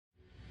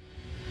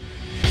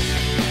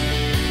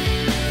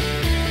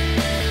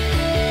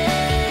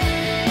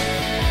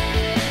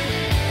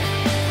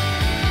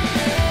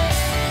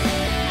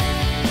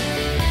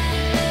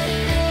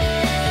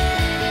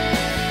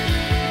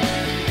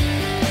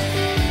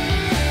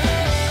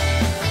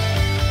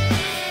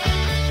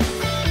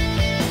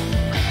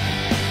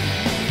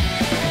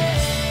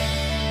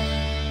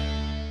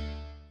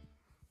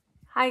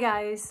Hi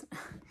guys.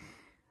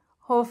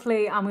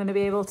 Hopefully I'm going to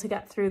be able to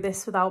get through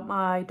this without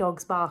my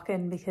dogs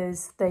barking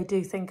because they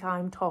do think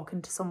I'm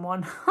talking to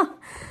someone.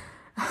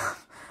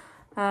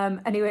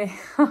 Anyway,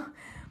 one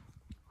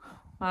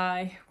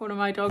of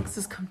my dogs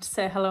has come to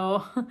say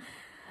hello.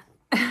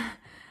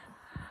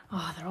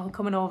 Oh, they're all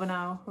coming over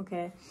now.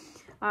 Okay.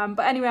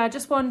 But anyway, I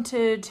just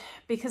wanted,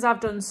 because I've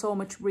done so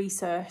much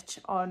research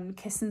on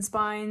kissing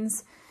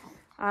spines.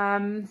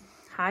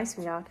 Hi,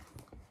 sweetheart.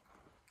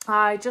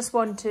 I just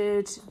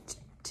wanted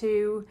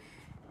to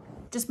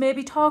just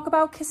maybe talk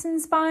about kissing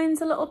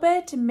spines a little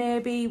bit and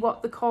maybe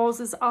what the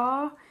causes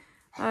are,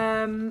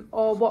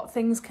 or what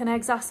things can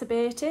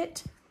exacerbate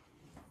it.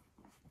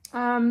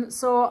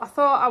 So I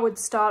thought I would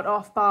start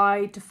off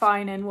by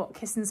defining what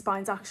kissing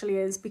spines actually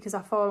is, because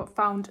I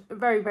found a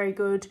very, very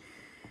good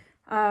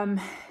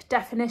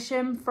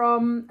definition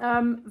from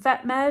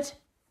VetMed.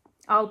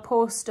 I'll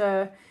post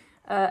a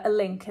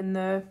link in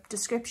the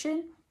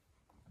description,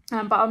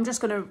 but I'm just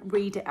going to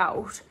read it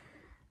out.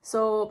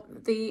 So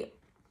the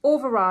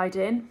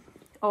overriding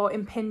or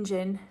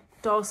impinging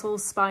dorsal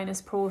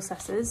spinous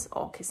processes,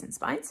 or kissing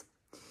spines,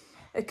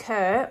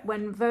 occur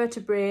when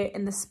vertebrae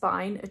in the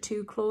spine are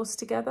too close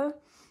together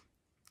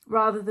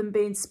rather than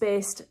being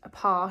spaced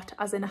apart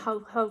as in a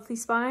healthy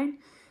spine.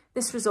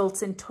 This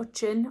results in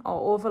touching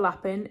or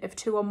overlapping of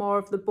two or more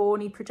of the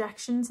bony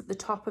projections at the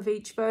top of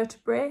each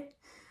vertebrae.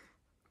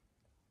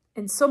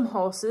 In some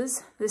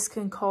horses, this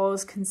can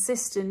cause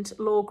consistent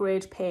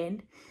low-grade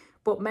pain,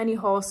 but many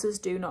horses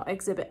do not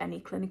exhibit any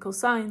clinical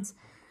signs.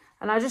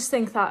 And I just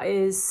think that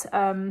is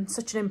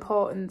such an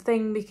important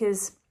thing,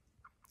 because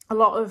a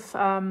lot of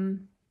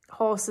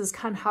horses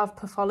can have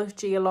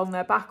pathology along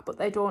their back, but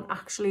they don't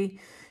actually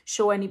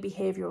show any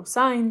behavioural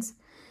signs.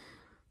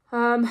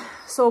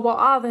 So what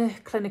are the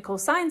clinical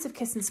signs of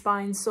kissing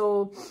spines?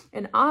 So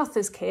in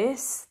Arthur's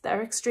case,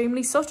 they're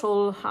extremely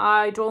subtle.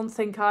 I don't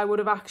think I would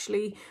have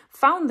actually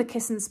found the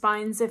kissing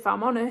spines, if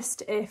I'm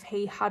honest, if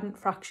he hadn't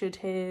fractured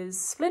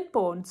his splint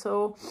bone.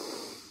 So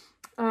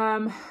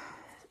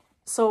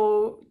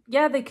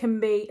yeah, they can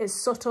be as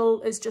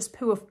subtle as just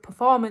poor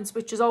performance,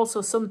 which is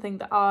also something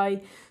that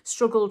I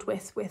struggled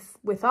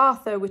with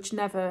Arthur, which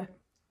never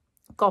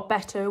got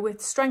better with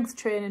strength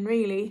training,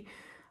 really.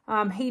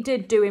 He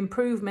did do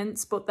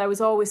improvements, but there was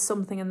always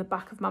something in the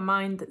back of my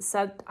mind that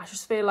said, I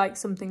just feel like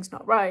something's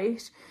not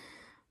right.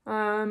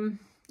 And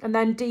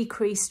then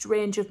decreased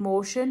range of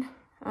motion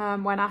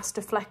when asked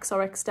to flex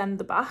or extend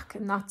the back.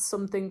 And that's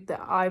something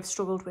that I've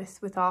struggled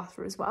with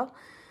Arthur as well.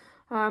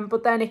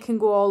 But then it can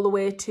go all the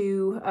way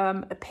to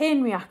a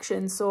pain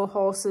reaction. So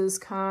horses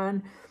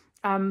can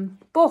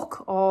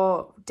buck,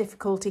 or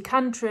difficulty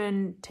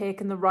cantering,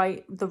 taking the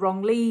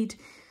wrong lead.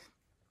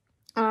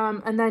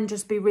 And then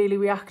just be really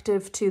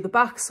reactive to the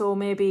back. So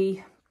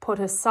maybe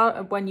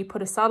when you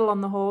put a saddle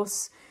on the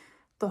horse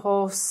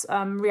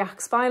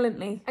reacts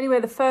violently. Anyway,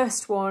 the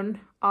first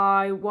one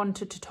I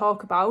wanted to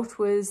talk about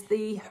was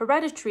the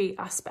hereditary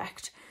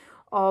aspect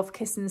of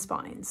kissing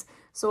spines.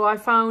 So I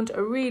found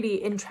a really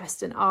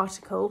interesting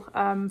article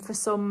for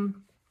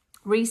some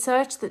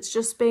research that's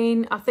just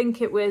been, I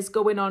think it was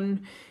going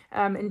on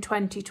in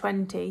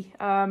 2020,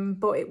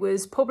 but it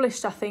was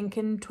published, I think,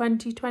 in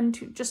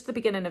 2020, just the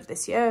beginning of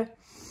this year.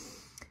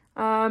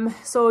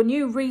 So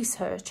new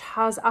research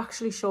has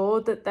actually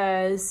showed that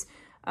there's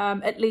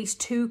at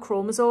least 2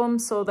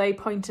 chromosomes, so they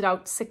pointed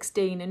out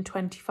 16 and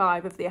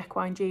 25 of the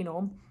equine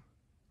genome,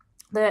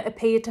 that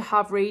appear to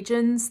have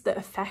regions that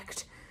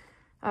affect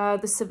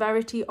the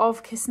severity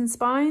of kissing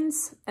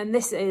spines, and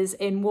this is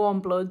in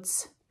warm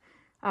bloods,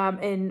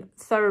 in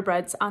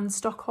thoroughbreds and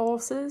stock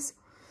horses.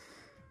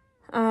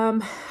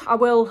 I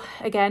will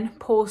again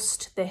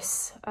post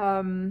this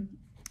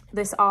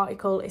this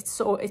article.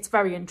 It's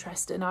very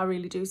interesting. I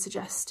really do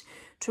suggest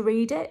to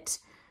read it.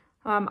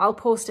 I'll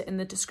post it in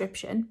the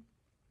description.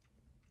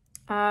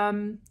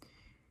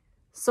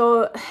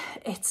 So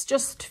it's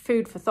just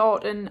food for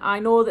thought, and I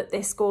know that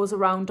this goes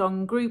around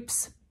on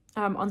groups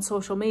on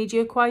social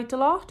media quite a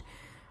lot.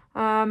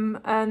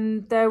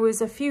 And there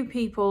was a few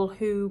people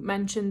who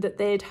mentioned that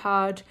they'd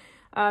had,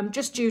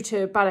 just due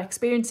to bad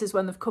experiences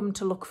when they've come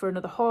to look for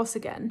another horse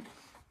again,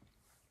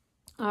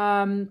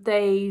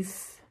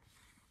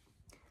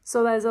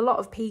 so there's a lot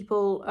of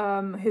people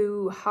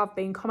who have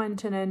been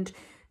commenting, and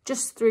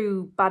just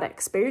through bad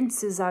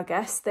experiences, I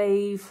guess,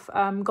 they've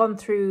gone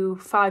through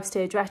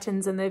 5-stage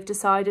retins and they've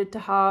decided to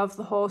have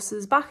the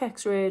horse's back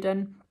x-rayed.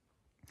 And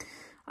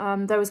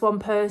there was one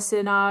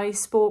person I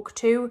spoke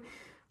to,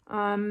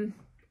 and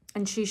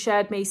she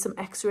shared me some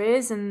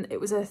x-rays, and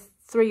it was a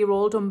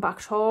 3-year-old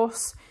unbacked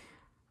horse,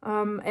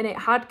 and it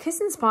had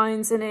kissing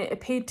spines, and it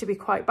appeared to be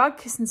quite bad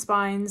kissing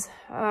spines.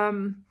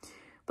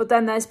 But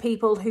then there's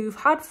people who've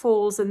had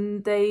foals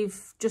and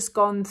they've just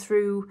gone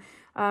through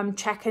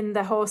checking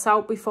their horse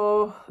out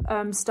before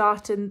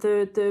starting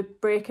the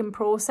breaking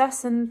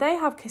process, and they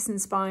have kissing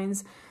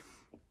spines.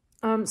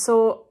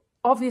 So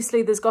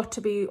obviously there's got to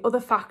be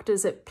other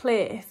factors at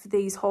play for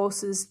these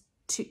horses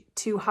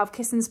to have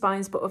kissing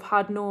spines but have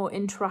had no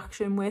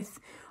interaction with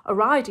a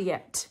rider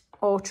yet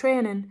or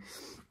training.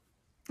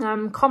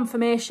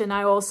 Conformation,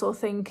 I also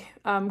think,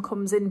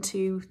 comes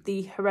into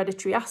the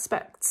hereditary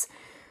aspects.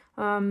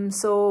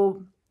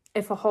 So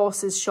if a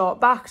horse is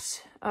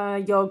short-backed,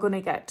 you're going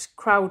to get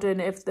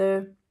crowding of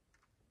the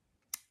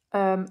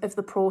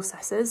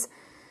processes.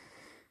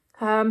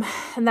 And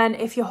then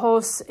if your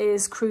horse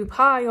is croup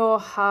high or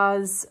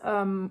has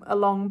a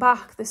long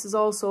back, this is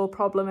also a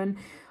problem. And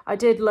I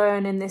did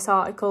learn in this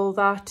article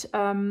that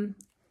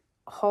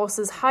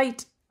horses'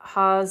 height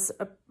has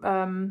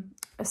a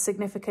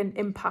significant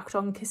impact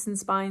on kissing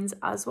spines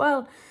as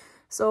well.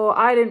 So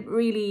I didn't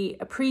really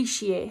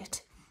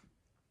appreciate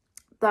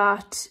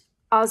that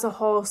as a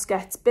horse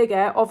gets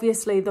bigger,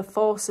 obviously the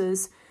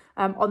forces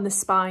on the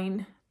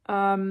spine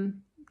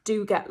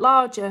do get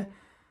larger,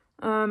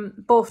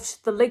 but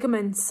the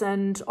ligaments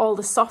and all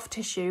the soft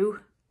tissue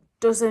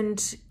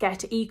doesn't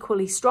get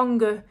equally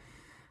stronger.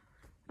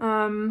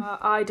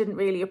 I didn't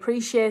really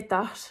appreciate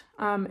that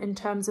in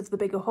terms of the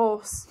bigger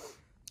horse.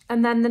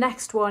 And then the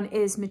next one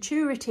is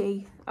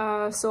maturity.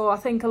 So I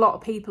think a lot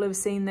of people have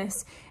seen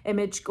this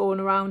image going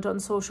around on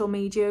social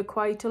media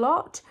quite a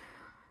lot.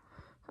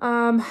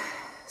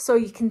 So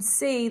you can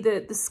see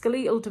that the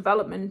skeletal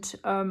development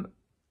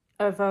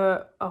of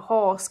a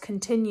horse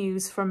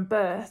continues from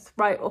birth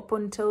right up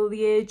until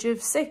the age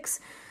of 6.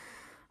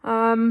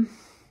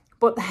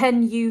 But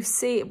then you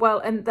see, well,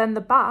 and then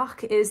the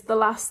back is the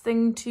last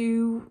thing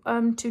to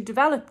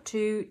develop,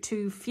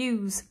 to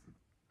fuse.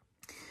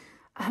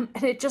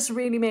 And it just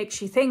really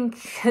makes you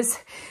think, because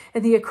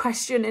in the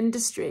equestrian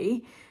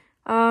industry,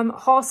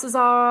 horses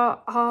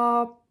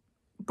are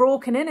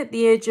broken in at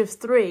the age of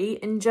 3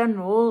 in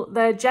general.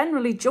 They're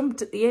generally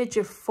jumped at the age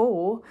of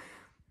 4.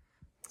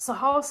 So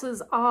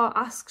horses are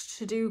asked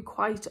to do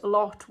quite a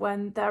lot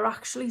when they're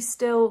actually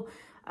still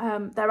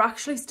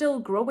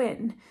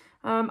growing.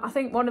 I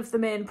think one of the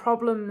main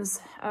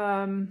problems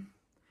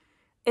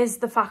is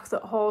the fact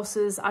that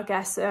horses, I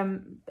guess,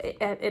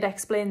 it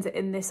explains it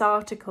in this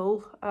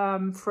article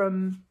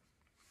from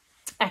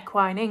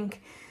Equine Inc.,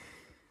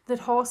 that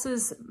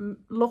horses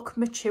look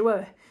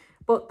mature,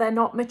 but they're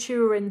not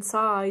mature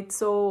inside.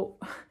 So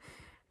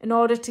in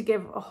order to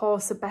give a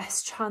horse the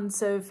best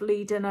chance of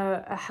leading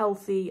a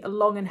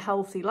long and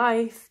healthy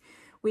life,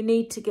 we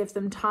need to give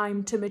them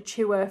time to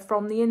mature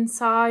from the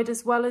inside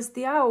as well as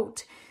the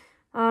out.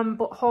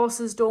 But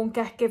horses don't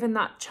get given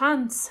that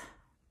chance.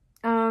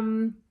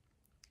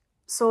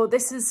 So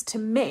this is, to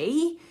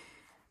me,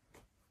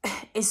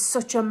 is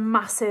such a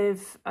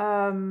massive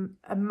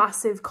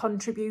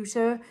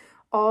contributor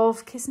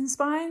of kissing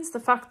spines. The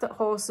fact that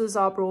horses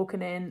are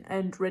broken in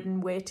and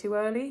ridden way too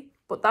early.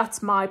 But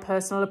that's my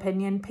personal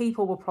opinion.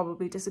 People will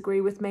probably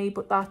disagree with me,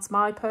 but that's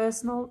my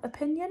personal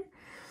opinion.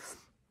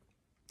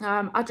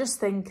 I just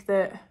think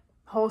that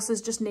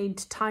horses just need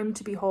time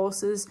to be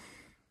horses.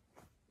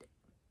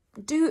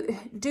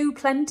 Do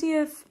plenty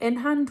of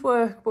in-hand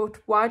work, but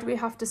why do we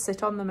have to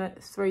sit on them at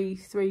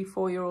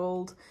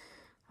 3-4-year-old?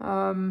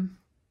 But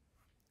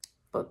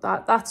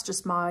that's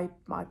just my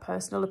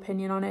personal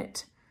opinion on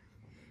it.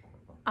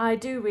 I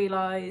do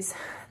realise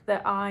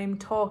that I'm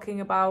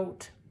talking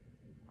about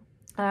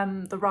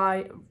the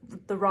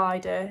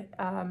rider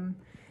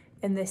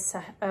in this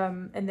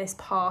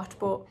part,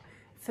 but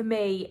for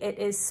me it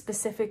is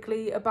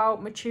specifically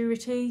about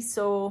maturity.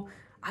 So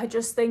I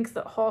just think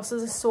that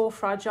horses are so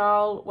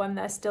fragile when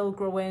they're still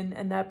growing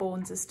and their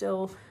bones are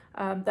still,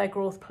 their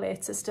growth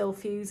plates are still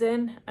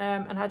fusing.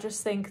 And I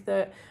just think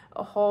that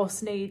a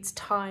horse needs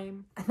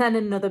time. And then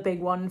another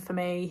big one for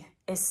me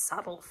is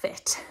saddle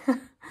fit.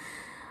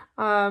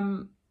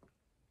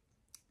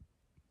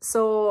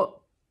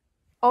 So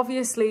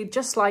obviously,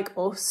 just like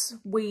us,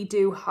 we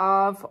do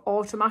have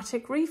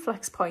automatic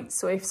reflex points.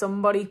 So if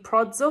somebody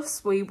prods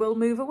us, we will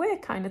move away,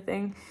 kind of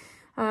thing.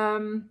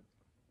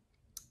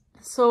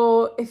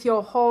 So if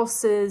your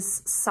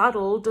horse's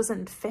saddle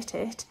doesn't fit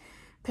it,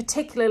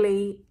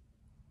 particularly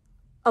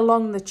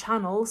along the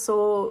channel,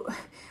 so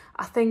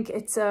I think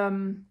it's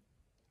a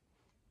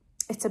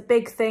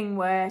big thing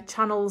where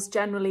channels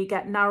generally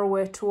get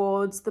narrower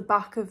towards the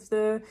back of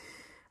the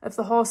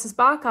horse's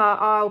back.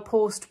 I'll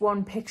post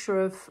one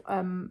picture of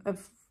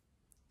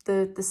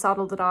the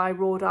saddle that I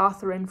rode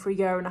Arthur in for 1.5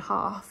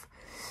 years.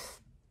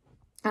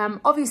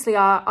 Obviously,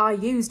 I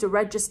used a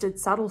registered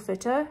saddle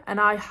fitter and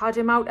I had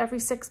him out every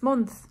 6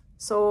 months.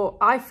 So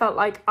I felt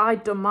like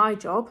I'd done my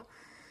job.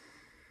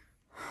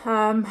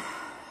 But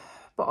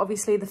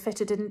obviously the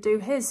fitter didn't do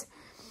his.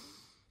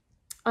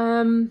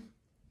 But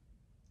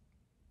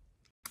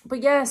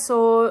yeah,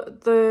 so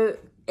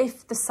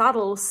if the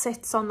saddle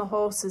sits on the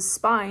horse's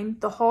spine,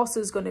 the horse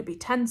is going to be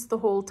tense the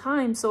whole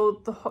time.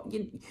 So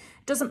it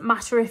doesn't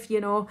matter if, you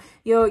know,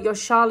 you're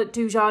Charlotte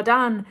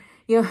Dujardin,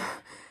 you're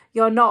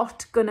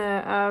not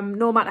gonna,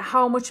 no matter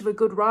how much of a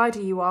good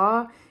rider you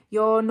are,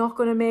 you're not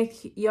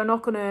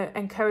gonna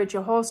encourage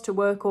your horse to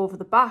work over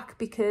the back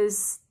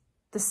because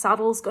the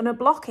saddle's gonna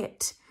block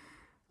it.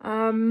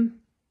 And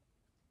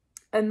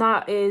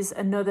that is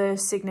another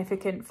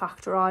significant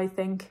factor, I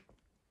think.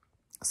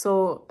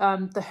 So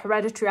the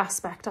hereditary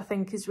aspect, I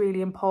think, is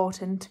really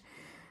important.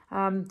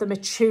 The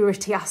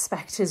maturity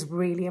aspect is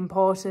really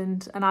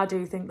important, and I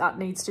do think that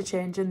needs to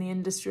change in the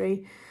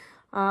industry.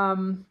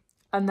 And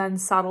then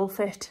saddle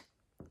fit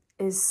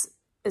is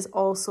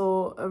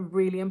also a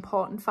really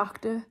important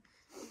factor.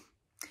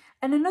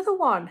 And another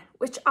one,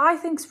 which I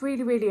think is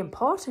really, really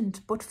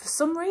important, but for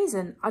some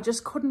reason, I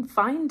just couldn't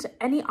find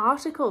any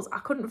articles. I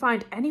couldn't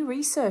find any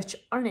research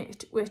on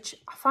it, which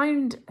I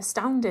find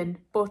astounding.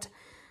 But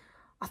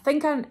I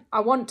think I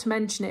want to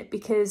mention it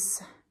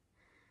because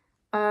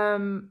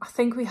I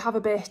think we have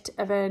a bit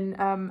of an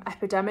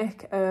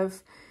epidemic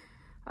of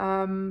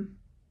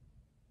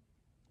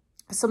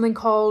something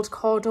called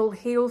caudal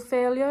heel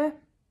failure.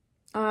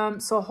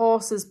 So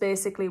horses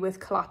basically with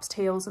collapsed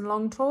heels and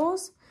long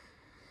toes.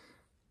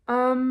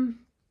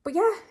 But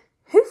yeah,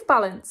 hoof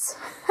balance.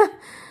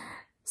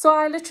 So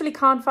I literally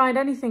can't find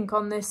anything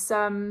on this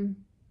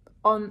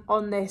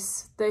on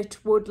this that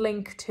would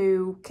link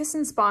to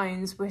kissing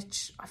spines,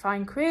 which I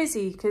find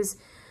crazy, because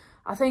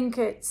I think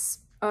it's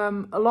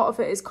a lot of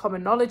it is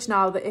common knowledge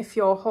now that if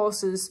your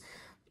horse's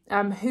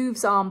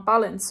hooves aren't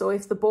balanced, so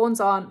if the bones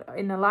aren't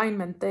in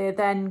alignment, they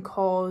then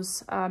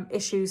cause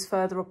issues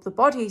further up the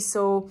body.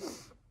 So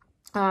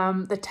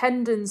the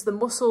tendons, the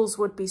muscles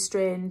would be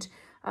strained.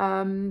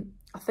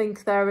 I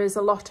think there is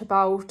a lot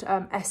about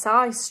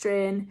SI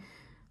strain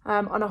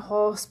on a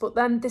horse, but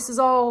then this is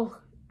all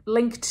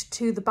linked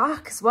to the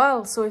back as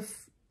well. So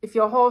if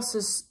your horse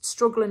is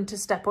struggling to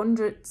step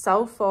under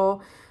itself,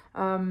 or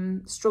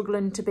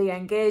struggling to be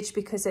engaged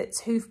because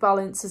its hoof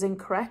balance is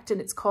incorrect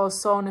and it's caused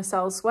soreness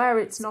elsewhere,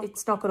 it's not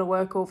going to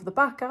work over the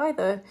back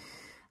either.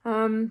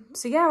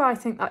 So yeah, I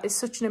think that is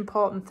such an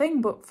important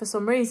thing, but for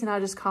some reason I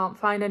just can't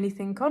find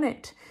anything on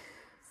it.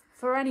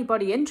 For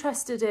anybody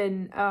interested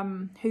in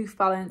hoof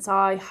balance,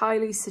 I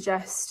highly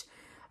suggest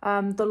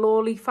the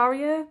lowly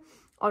farrier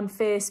on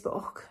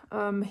Facebook.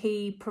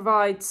 He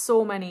provides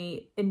so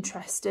many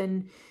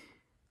interesting,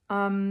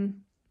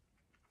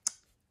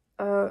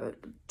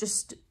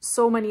 just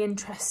so many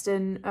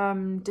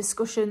interesting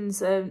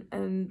discussions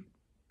and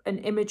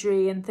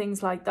imagery and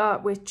things like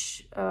that,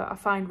 which I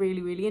find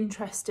really, really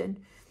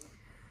interesting.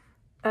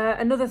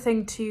 Another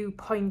thing to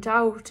point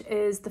out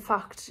is the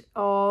fact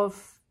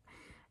of,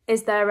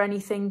 is there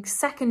anything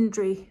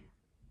secondary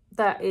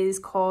that is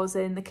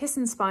causing the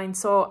kissing spine?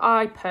 So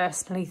I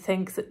personally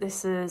think that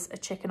this is a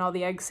chicken or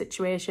the egg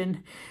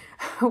situation.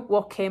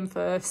 What came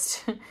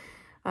first?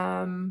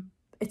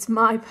 It's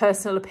my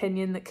personal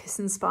opinion that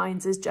kissing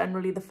spines is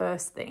generally the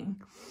first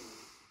thing.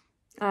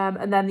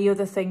 And then the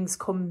other things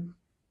come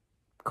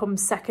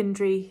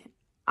secondary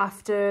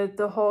after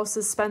the horse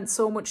has spent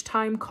so much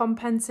time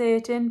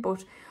compensating.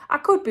 But I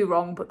could be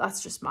wrong, but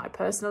that's just my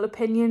personal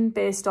opinion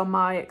based on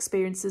my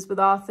experiences with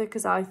Arthur,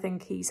 because I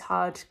think he's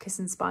had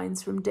kissing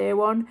spines from day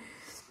one,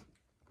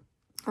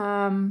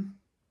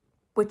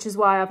 which is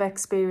why I've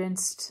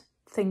experienced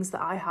things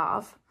that I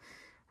have.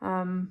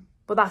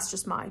 But that's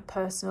just my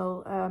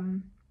personal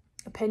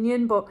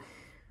opinion. But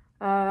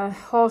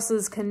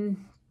horses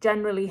can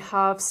generally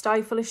have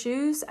stifle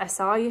issues,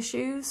 SI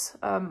issues,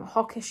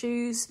 hock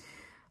issues.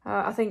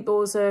 I think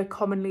those are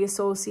commonly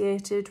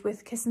associated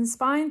with kissing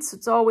spines. So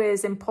it's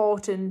always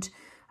important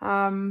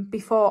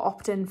before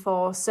opting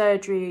for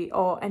surgery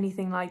or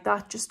anything like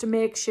that, just to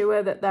make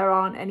sure that there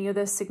aren't any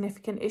other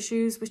significant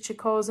issues which are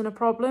causing a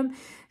problem.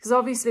 Because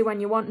obviously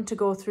when you're wanting to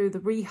go through the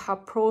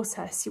rehab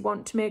process, you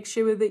want to make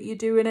sure that you're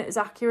doing it as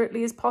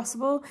accurately as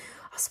possible.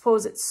 I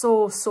suppose it's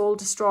so soul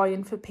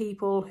destroying for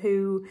people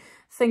who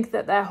think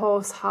that their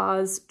horse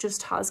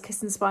just has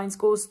kissing spines,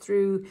 goes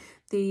through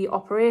the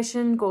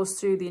operation, goes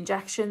through the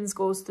injections,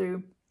 goes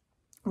through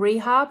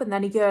rehab, and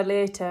then a year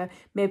later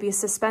maybe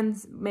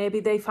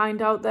they find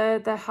out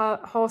their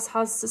horse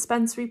has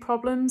suspensory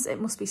problems.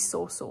 It must be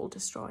so soul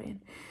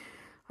destroying.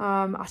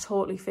 I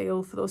totally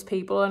feel for those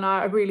people, and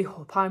I really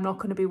hope I'm not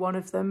going to be one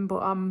of them,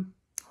 but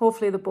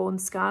hopefully the bone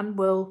scan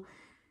will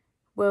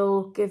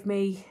give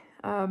me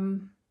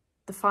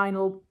the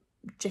final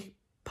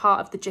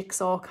part of the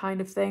jigsaw kind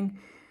of thing,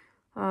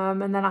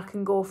 and then I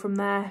can go from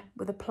there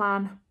with a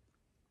plan.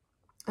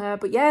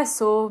 But yeah,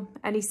 so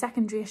any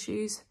secondary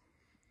issues.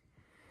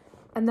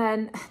 And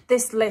then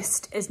this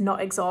list is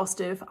not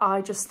exhaustive.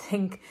 I just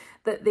think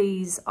that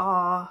these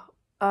are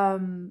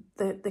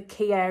the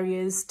key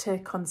areas to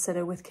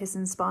consider with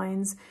kissing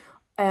spines.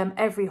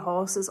 Every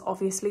horse is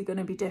obviously going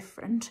to be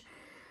different.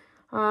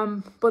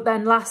 But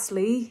then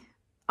lastly,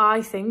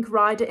 I think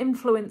rider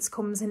influence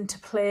comes into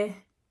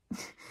play.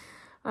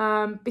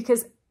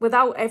 Because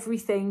without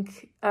everything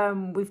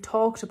we've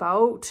talked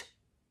about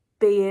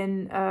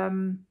being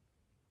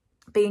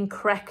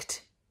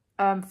correct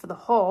for the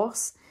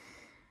horse,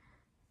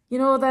 you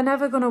know, they're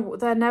never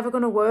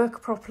gonna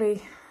work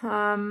properly.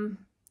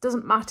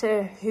 Doesn't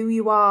matter who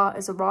you are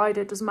as a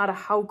rider, doesn't matter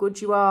how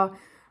good you are,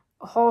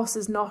 a horse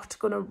is not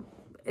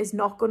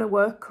gonna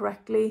work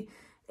correctly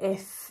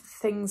if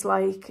things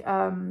like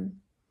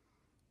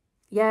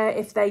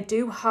if they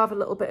do have a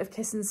little bit of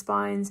kissing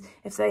spines,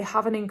 if they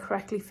have an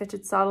incorrectly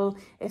fitted saddle,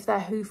 if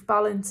their hoof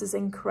balance is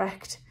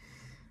incorrect.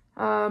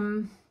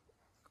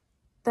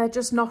 they're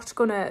just not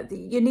gonna,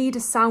 you need a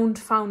sound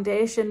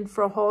foundation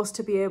for a horse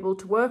to be able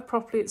to work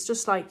properly. It's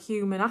just like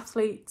human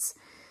athletes.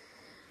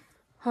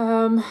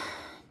 But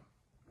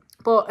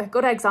a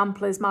good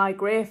example is my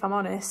grey, if I'm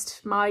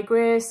honest. My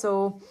grey,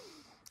 so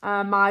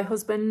my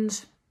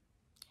husband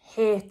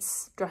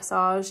hates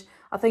dressage.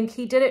 I think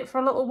he did it for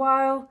a little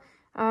while,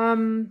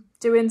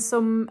 doing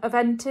some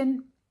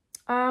eventing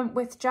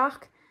with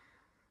Jack.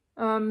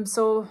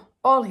 So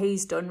all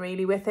he's done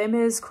really with him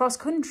is cross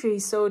country.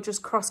 So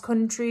just cross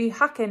country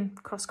hacking.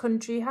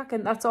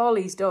 That's all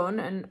he's done.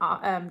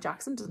 And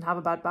Jackson doesn't have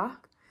a bad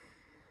back.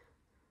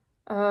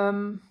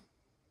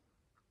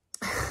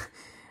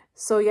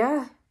 So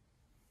yeah,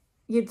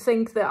 you'd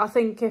think that, I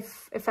think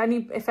if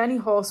any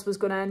horse was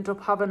going to end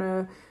up having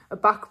a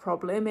back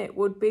problem, it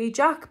would be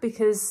Jack,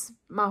 because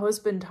my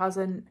husband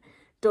hasn't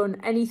done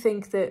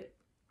anything that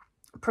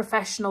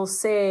professionals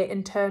say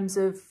in terms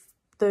of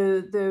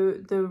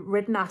the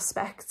ridden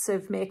aspects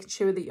of making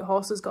sure that your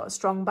horse has got a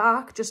strong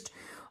back. Just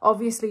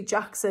obviously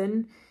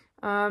Jackson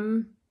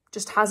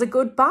just has a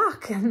good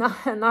back, and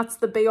that's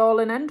the be all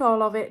and end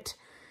all of it.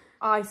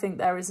 I think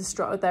there is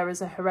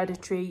a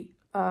hereditary.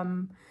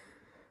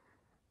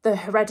 The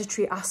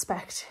hereditary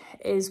aspect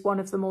is one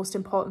of the most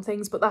important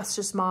things, but that's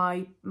just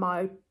my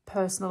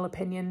personal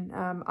opinion.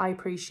 I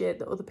appreciate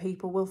that other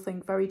people will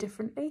think very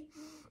differently.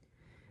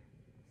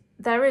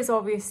 There is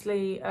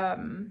obviously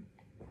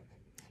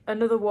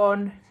another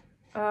one,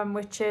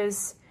 which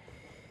is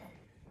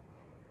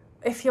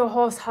if your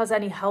horse has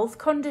any health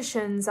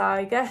conditions,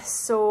 I guess.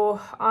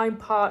 So I'm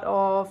part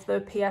of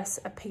the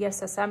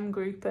PSSM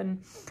group,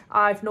 and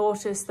I've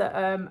noticed that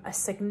a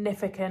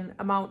significant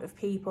amount of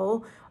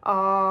people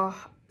are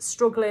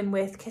struggling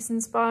with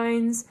kissing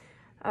spines,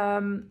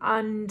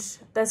 and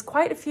there's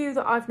quite a few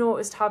that I've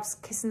noticed have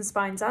kissing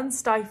spines and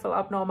stifle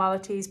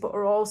abnormalities, but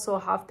also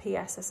have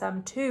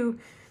PSSM too.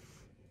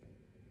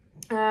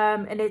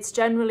 And it's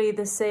generally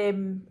the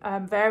same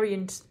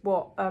variant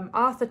what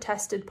Arthur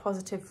tested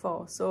positive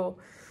for. So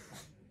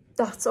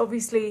that's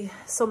obviously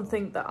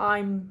something that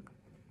I'm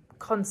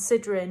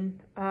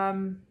considering.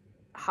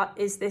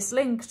 Is this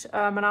linked?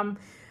 And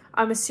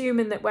I'm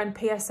assuming that when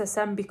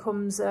PSSM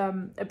becomes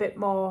a bit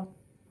more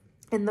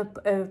in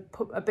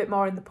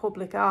the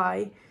public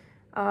eye,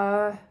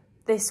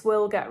 this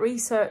will get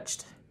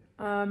researched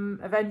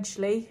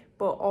eventually.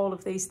 But all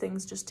of these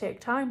things just take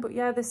time. But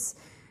yeah, this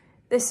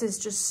is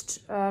just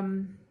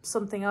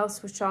something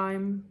else which I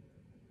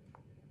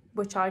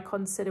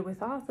consider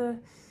with Arthur.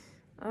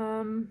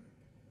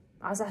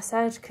 As I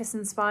said,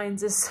 kissing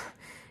spines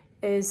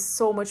is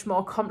so much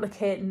more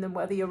complicated than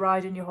whether you're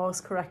riding your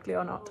horse correctly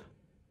or not.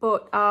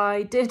 But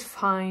I did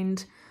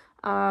find,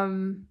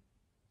 and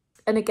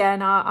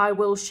again, I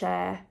will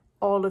share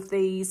all of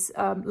these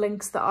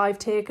links that I've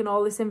taken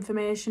all this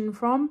information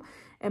from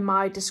in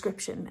my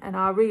description, and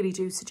I really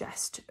do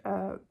suggest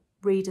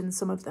reading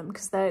some of them,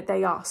 because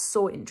they are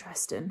so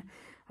interesting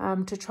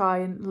to try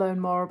and learn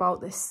more about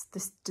this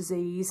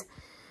disease,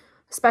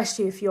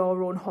 especially if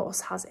your own horse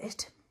has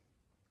it.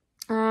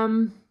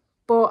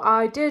 But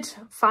I did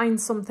find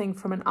something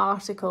from an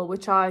article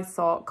which I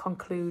thought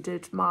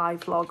concluded my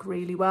vlog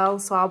really well,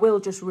 so I will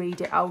just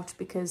read it out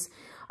because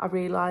I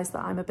realise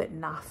that I'm a bit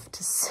naff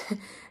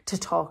to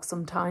talk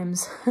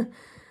sometimes.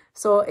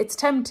 So it's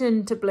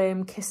tempting to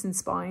blame kissing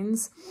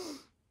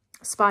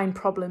spine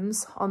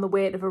problems on the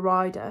weight of a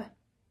rider,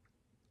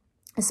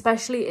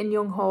 especially in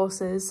young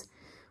horses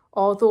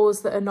or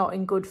those that are not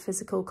in good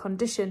physical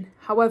condition.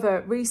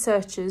 However,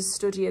 researchers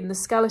studying the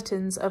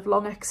skeletons of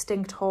long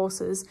extinct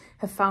horses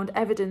have found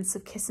evidence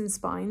of kissing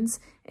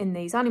spines in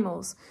these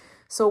animals.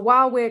 So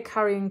while weight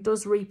carrying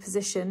does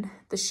reposition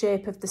the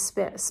shape of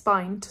the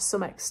spine to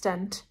some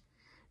extent,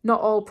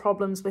 not all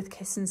problems with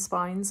kissing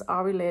spines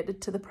are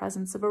related to the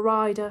presence of a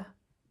rider.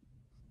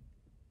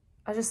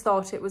 I just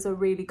thought it was a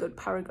really good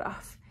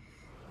paragraph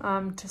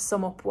to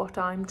sum up what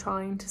I'm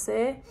trying to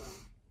say.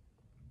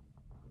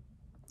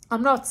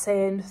 I'm not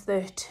saying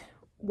that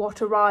what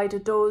a rider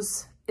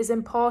does is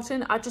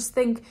important. I just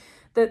think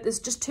that there's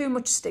just too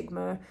much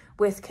stigma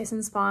with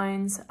kissing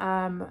spines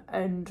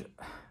and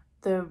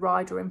the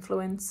rider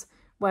influence,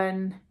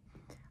 when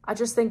I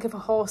just think if a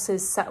horse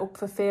is set up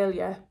for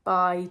failure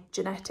by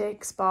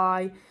genetics,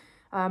 by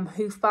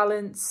hoof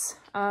balance,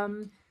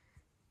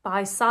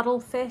 by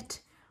saddle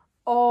fit,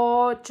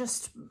 or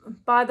just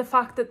by the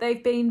fact that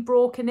they've been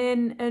broken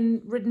in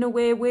and ridden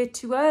away way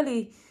too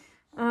early.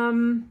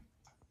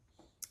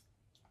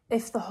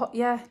 If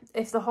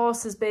the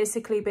horse has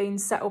basically been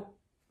set up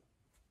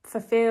for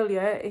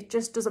failure, it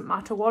just doesn't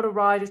matter what a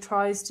rider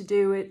tries to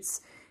do,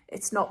 it's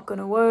not going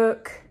to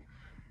work.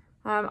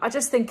 I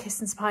just think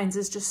kissing spines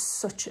is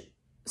just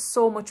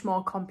so much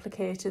more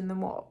complicated than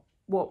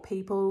what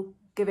people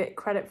give it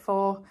credit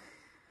for.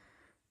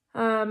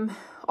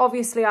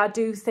 Obviously, I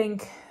do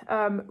think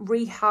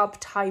rehab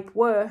type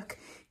work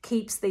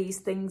keeps these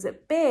things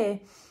at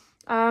bay,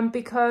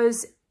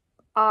 because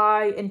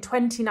in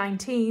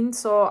 2019,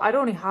 so I'd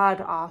only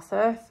had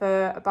Arthur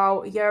for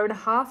about 1.5 years,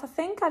 I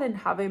think. I didn't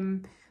have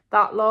him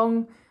that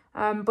long,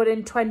 but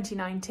in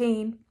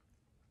 2019,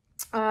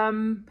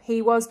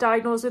 he was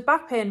diagnosed with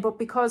back pain, but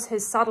because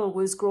his saddle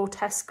was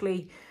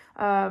grotesquely,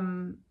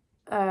 well,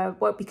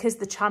 because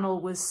the channel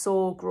was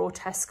so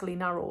grotesquely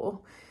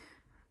narrow,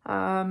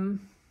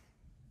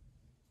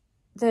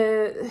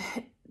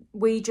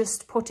 we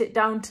just put it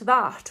down to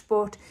that.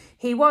 But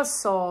he was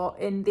sore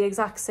in the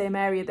exact same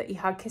area that he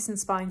had kissing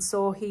spines,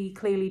 so he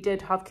clearly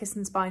did have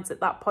kissing spines at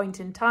that point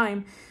in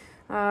time.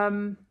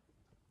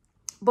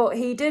 But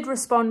he did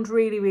respond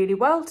really, really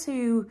well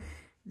to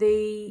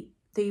the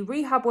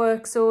rehab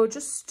work. So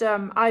just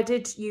I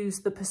did use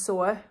the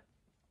psoa.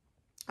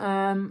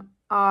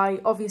 I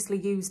obviously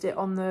used it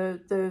on the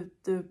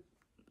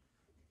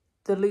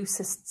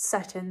loosest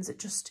settings. It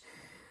just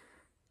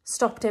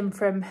stopped him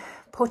from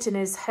putting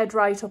his head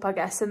right up, I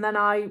guess. And then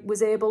I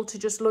was able to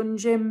just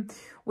lunge him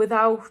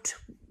without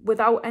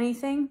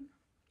anything.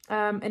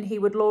 And he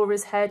would lower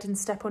his head and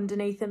step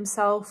underneath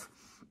himself.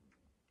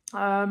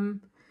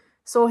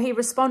 So he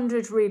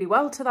responded really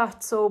well to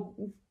that.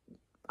 So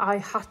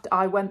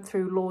I went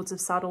through loads of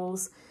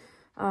saddles.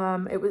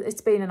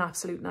 It's been an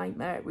absolute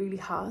nightmare. It really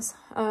has.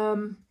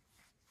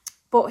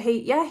 But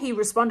he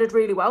responded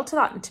really well to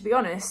that. And to be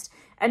honest,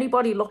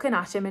 anybody looking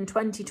at him in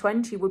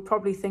 2020 would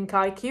probably think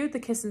I cured the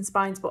kissing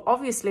spines, but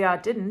obviously I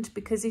didn't,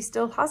 because he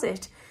still has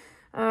it.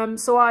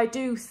 So I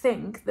do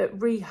think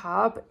that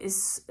rehab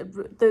is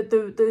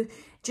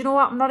do you know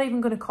what? I'm not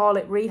even going to call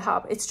it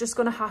rehab. It's just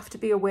going to have to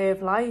be a way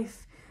of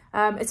life.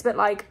 It's a bit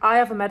like I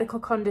have a medical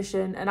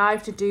condition and I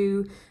have to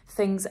do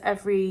things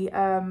every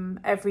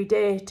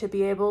day to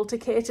be able to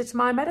cater to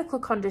my medical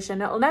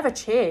condition. It'll never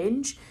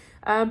change,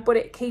 but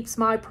it keeps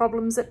my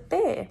problems at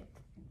bay.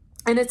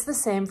 And it's the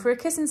same for a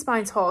kissing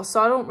spines horse.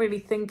 So I don't really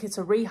think it's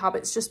a rehab.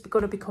 It's just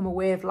going to become a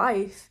way of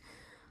life.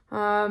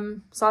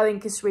 So I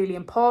think it's really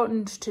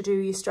important to do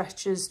your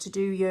stretches, to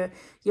do your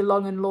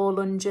long and low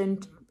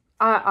lunging.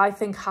 I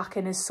think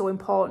hacking is so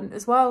important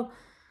as well.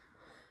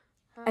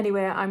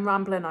 Anyway, I'm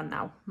rambling on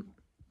now.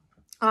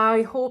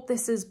 I hope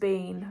this has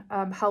been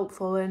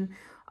helpful, and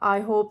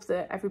I hope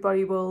that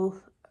everybody will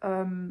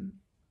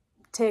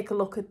take a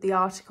look at the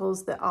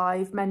articles that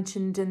I've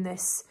mentioned in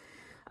this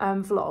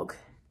vlog.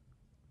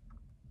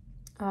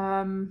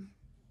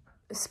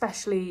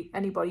 Especially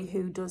anybody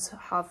who does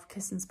have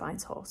kissing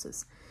spines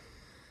horses.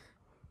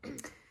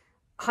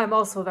 I'm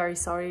also very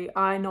sorry.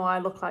 I know I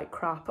look like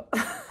crap.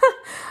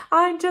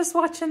 I'm just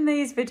watching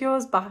these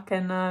videos back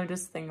and I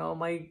just think, oh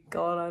my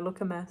God, I look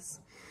a mess.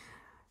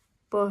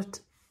 But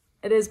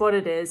it is what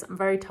it is. I'm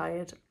very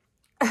tired.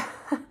 But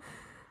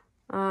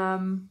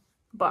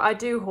I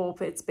do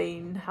hope it's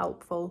been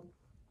helpful.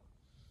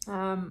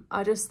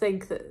 I just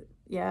think that,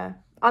 yeah,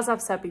 as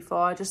I've said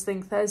before, I just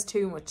think there's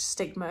too much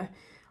stigma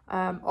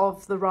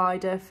of the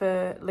rider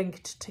for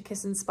linked to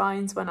kissing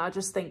spines, when I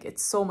just think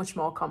it's so much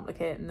more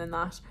complicated than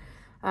that.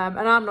 And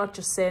I'm not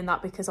just saying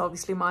that because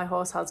obviously my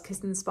horse has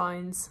kissing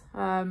spines.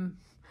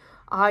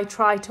 I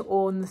try to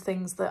own the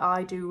things that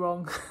I do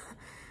wrong.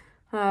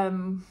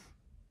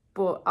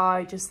 But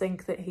I just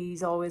think that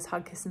he's always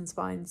had kissing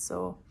spines.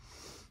 So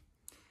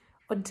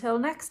until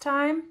next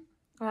time,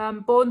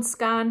 bone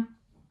scan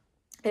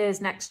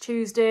is next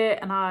Tuesday,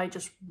 and I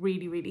just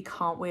really, really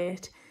can't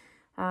wait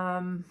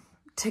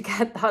to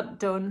get that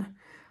done.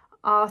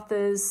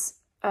 Arthur's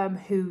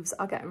hooves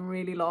are getting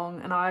really long,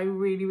 and I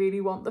really,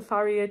 really want the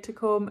farrier to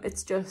come.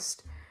 It's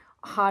just,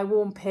 I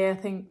won't pay. I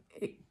think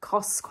it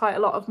costs quite a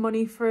lot of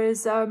money for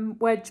his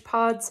wedge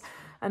pads,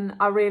 and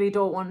I really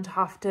don't want to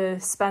have to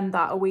spend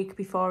that a week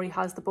before he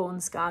has the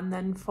bone scan,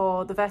 then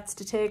for the vets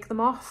to take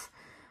them off.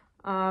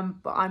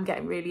 But I'm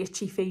getting really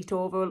itchy feet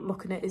over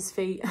looking at his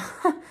feet.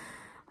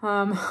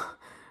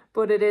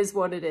 But it is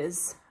what it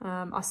is.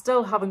 I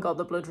still haven't got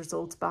the blood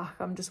results back.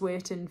 I'm just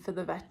waiting for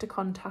the vet to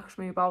contact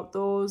me about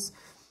those.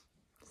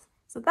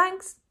 So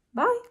thanks.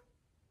 Bye.